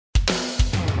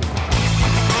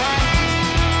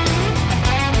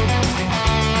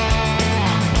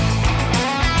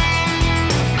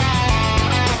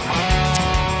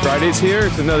Friday's here,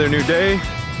 it's another new day.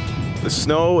 The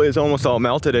snow is almost all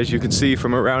melted, as you can see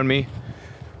from around me.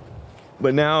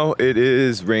 But now it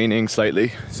is raining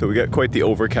slightly, so we got quite the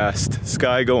overcast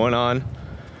sky going on.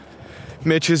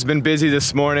 Mitch has been busy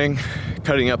this morning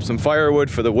cutting up some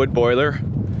firewood for the wood boiler.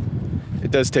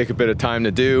 It does take a bit of time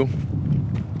to do,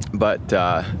 but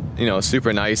you know,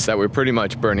 super nice that we're pretty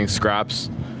much burning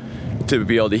scraps to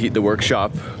be able to heat the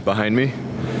workshop behind me.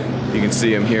 You can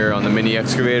see him here on the mini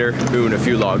excavator moving a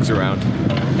few logs around.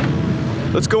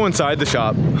 Let's go inside the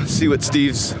shop, see what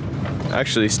Steve's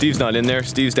not in there.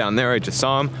 Steve's down there, I just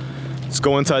saw him. Let's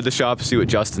go inside the shop, see what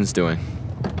Justin's doing.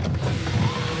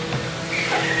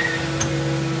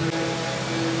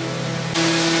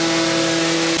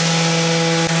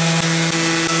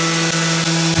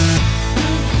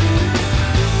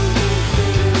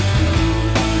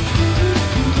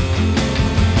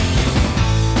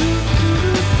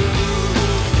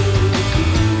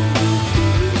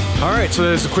 So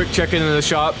there's a quick check-in into the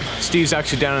shop. Steve's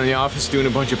actually down in the office doing a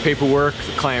bunch of paperwork,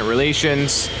 client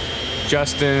relations.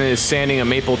 Justin is sanding a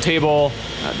maple table.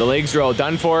 The legs are all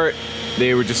done for it.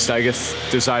 They were just, I guess,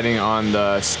 deciding on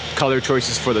the color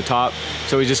choices for the top.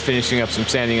 So he's just finishing up some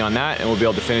sanding on that, and we'll be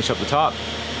able to finish up the top.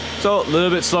 So a little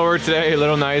bit slower today, a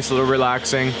little nice, a little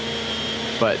relaxing,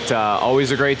 but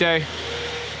always a great day.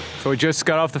 So we just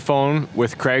got off the phone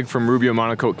with Craig from Rubio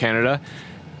Monocoat Canada.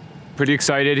 Pretty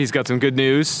excited, he's got some good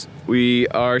news. We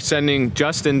are sending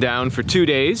Justin down for 2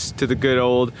 days to the good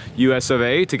old US of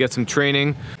A to get some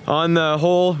training on the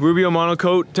whole Rubio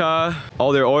Monocoat,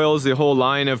 all their oils, the whole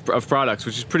line of products,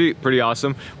 which is pretty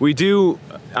awesome. We do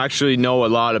actually know a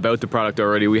lot about the product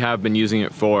already. We have been using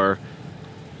it for,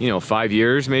 you know, 5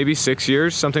 years, maybe 6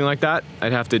 years, something like that.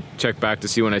 I'd have to check back to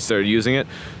see when I started using it.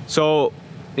 So,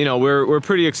 you know, we're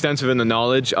pretty extensive in the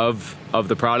knowledge of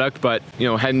the product, but, you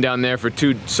know, heading down there for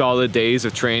 2 solid days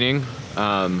of training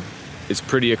is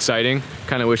pretty exciting.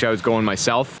 Kind of wish I was going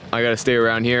myself. I gotta stay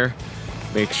around here,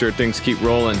 make sure things keep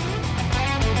rolling.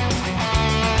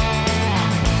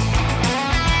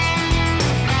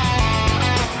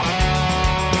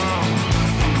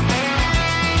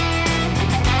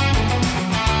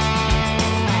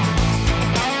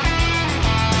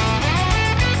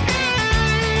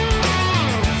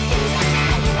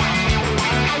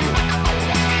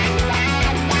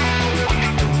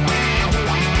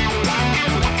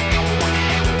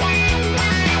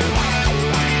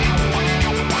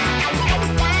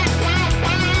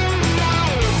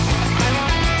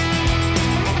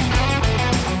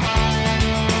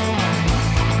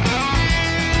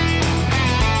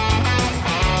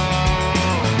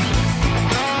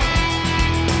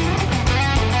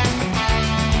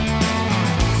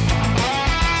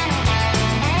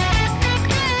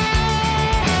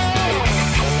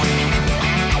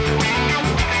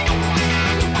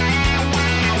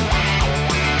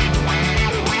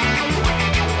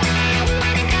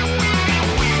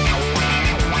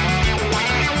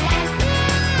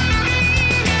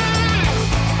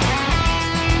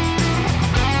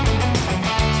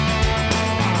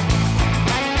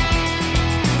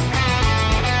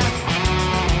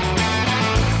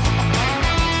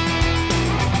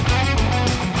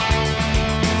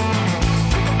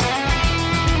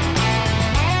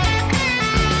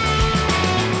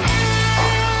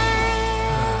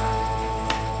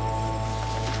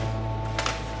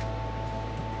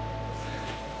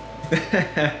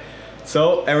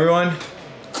 So everyone,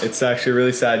 it's actually a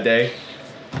really sad day.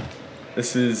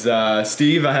 This is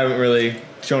Steve. I haven't really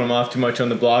shown him off too much on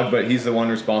the blog, but he's the one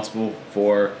responsible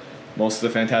for most of the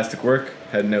fantastic work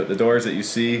heading out the doors that you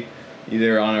see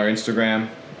either on our Instagram,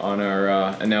 on our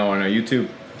and now on our YouTube.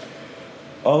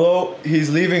 Although he's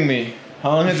leaving me. How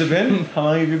long has it been? How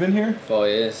long have you been here? 4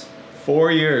 years.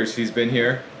 4 years he's been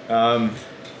here.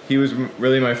 He was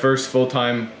really my first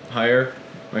full-time hire,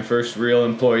 my first real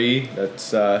employee.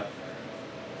 That's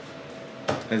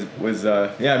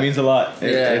yeah, it means a lot.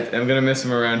 I'm gonna miss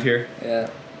him around here. Yeah.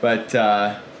 But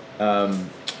I'm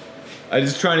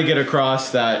just trying to get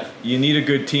across that you need a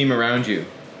good team around you.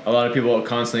 A lot of people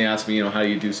constantly ask me, you know, how do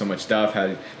you do so much stuff?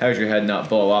 How does your head not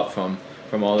blow up from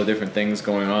all the different things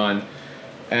going on?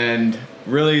 And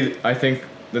really, I think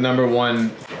the number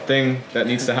one thing that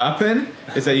needs to happen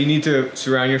is that you need to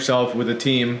surround yourself with a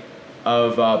team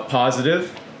of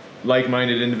positive,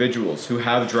 like-minded individuals who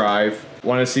have drive,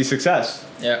 want to see success,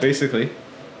 basically.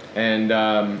 And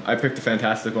I picked a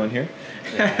fantastic one here.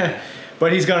 Yeah.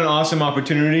 But he's got an awesome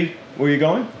opportunity. Where are you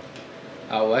going?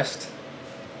 Out west.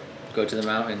 Go to the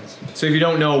mountains. So if you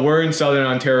don't know, we're in southern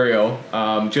Ontario,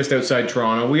 just outside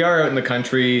Toronto. We are out in the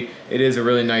country. It is a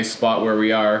really nice spot where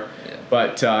we are,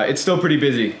 but it's still pretty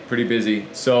busy,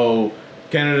 So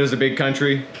Canada's a big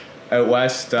country. out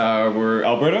west. We're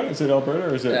Alberta. Is it Alberta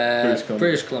or is it British Columbia?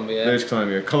 British Columbia. British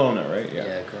Columbia. Kelowna, right? Yeah.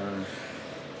 Yeah, Kelowna.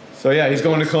 So yeah, he's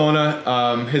going to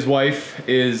Kelowna. His wife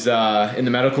is in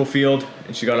the medical field,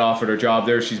 and she got offered her job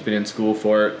there. She's been in school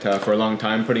for it for a long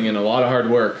time, putting in a lot of hard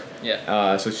work.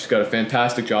 Yeah. So she's got a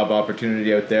fantastic job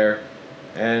opportunity out there,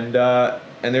 and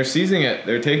they're seizing it.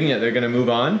 They're taking it. They're going to move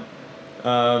on.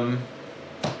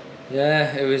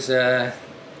 Yeah, it was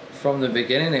from the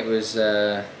beginning. It was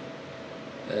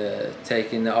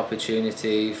taking the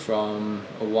opportunity from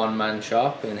a one-man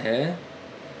shop in here.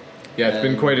 Yeah, it's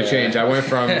been quite a change. I went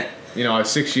from, you know,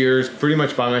 6 years pretty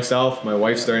much by myself. My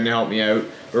wife's starting to help me out.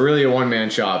 But really a one-man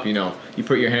shop, you know. You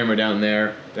put your hammer down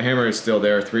there. The hammer is still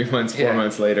there 3 months, 4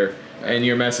 months later. And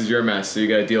your mess is your mess, so you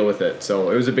got to deal with it.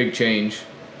 So it was a big change.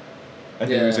 I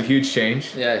think it was a huge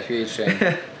change. Yeah, huge change.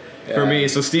 For me.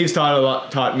 So Steve's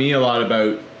taught me a lot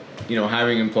about, you know,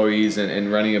 having employees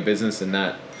and running a business in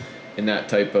that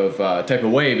type of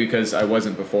way, because I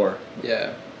wasn't before.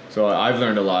 Yeah. So I've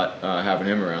learned a lot having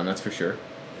him around, that's for sure.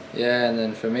 Yeah, and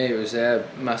then for me it was a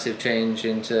massive change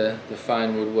into the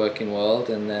fine woodworking world,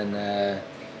 and then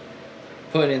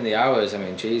putting in the hours. I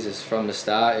mean, Jesus, from the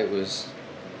start it was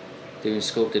doing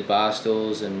sculpted bar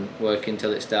stools and working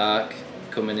till it's dark,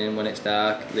 coming in when it's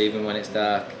dark, leaving when it's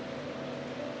dark,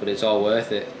 but it's all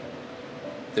worth it.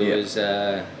 There was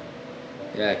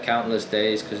countless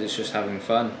days because it's just having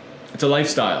fun. It's a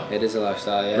lifestyle. It is a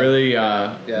lifestyle, yeah. Really,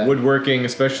 woodworking,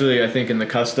 especially I think in the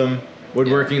custom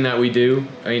woodworking that we do,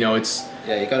 you know, it's...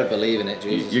 Yeah, you got to believe in it,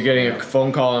 Jesus. You're getting a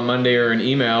phone call on Monday or an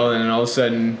email, and then all of a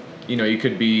sudden, you know, you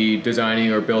could be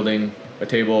designing or building a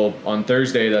table on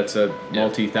Thursday that's a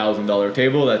multi-$1,000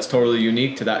 table that's totally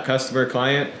unique to that customer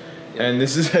client, and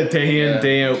this is a day in,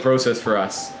 day out process for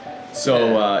us.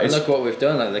 So it's, look what we've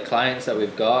done. Like the clients that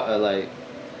we've got are like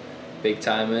big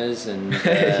timers and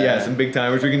some big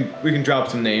timers. We can drop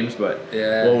some names, but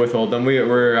we'll withhold them.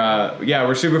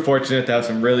 We're super fortunate to have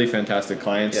some really fantastic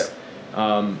clients.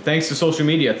 Thanks to social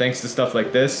media, thanks to stuff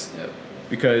like this,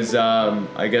 because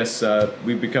I guess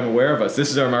we've become aware of us. This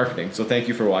is our marketing, so thank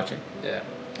you for watching. Yeah,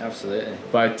 absolutely.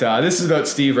 But this is about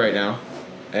Steve right now,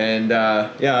 and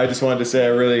I just wanted to say I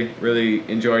really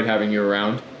enjoyed having you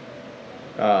around.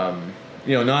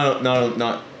 You know,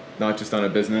 not just on a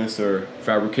business or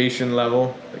fabrication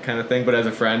level, that kind of thing, but as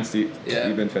a friend, Steve,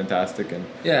 you've been fantastic. And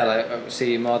like I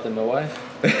see you more than my wife.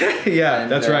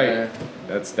 That's right.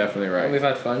 That's definitely right. And we've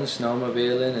had fun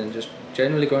snowmobiling and just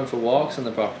generally going for walks on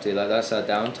the property. Like that's our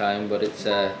downtime, but it's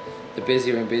the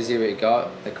busier and busier it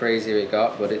got, the crazier it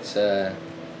got. But it's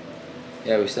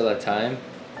we still have time.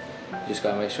 You just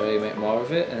gotta make sure you make more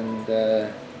of it and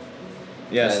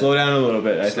slow down a little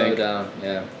bit. I think. Slow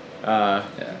down.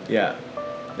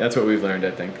 That's what we've learned,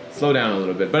 I think. Slow down a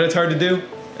little bit. But it's hard to do,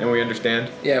 and we understand.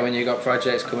 Yeah, when you got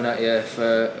projects coming at you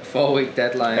for a 4-week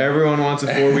deadline. Everyone wants a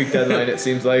 4-week deadline, it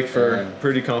seems like, for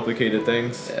pretty complicated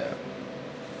things. Yeah.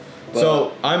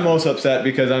 So I'm most upset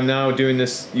because I'm now doing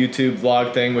this YouTube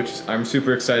vlog thing, which I'm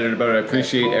super excited about. I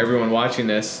appreciate everyone watching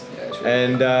this.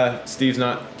 And Steve's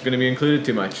not going to be included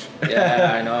too much.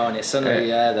 Yeah, I know. And it's suddenly,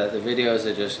 the videos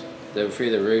are they're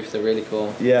through the roof. They're really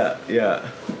cool. Yeah.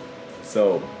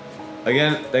 So...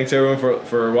 Again, thanks everyone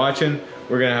for watching.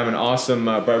 We're going to have an awesome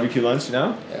barbecue lunch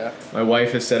now. Yeah. My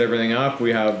wife has set everything up.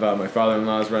 We have my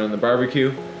father-in-law's running the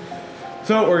barbecue.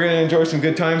 So we're going to enjoy some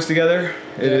good times together.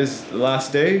 It is the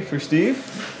last day for Steve.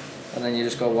 And then you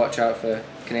just go watch out for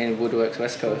Canadian Woodworks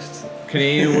West Coast.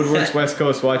 Canadian Woodworks West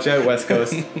Coast. Watch out, West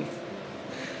Coast.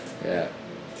 Yeah.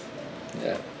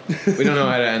 We don't know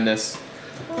how to end this.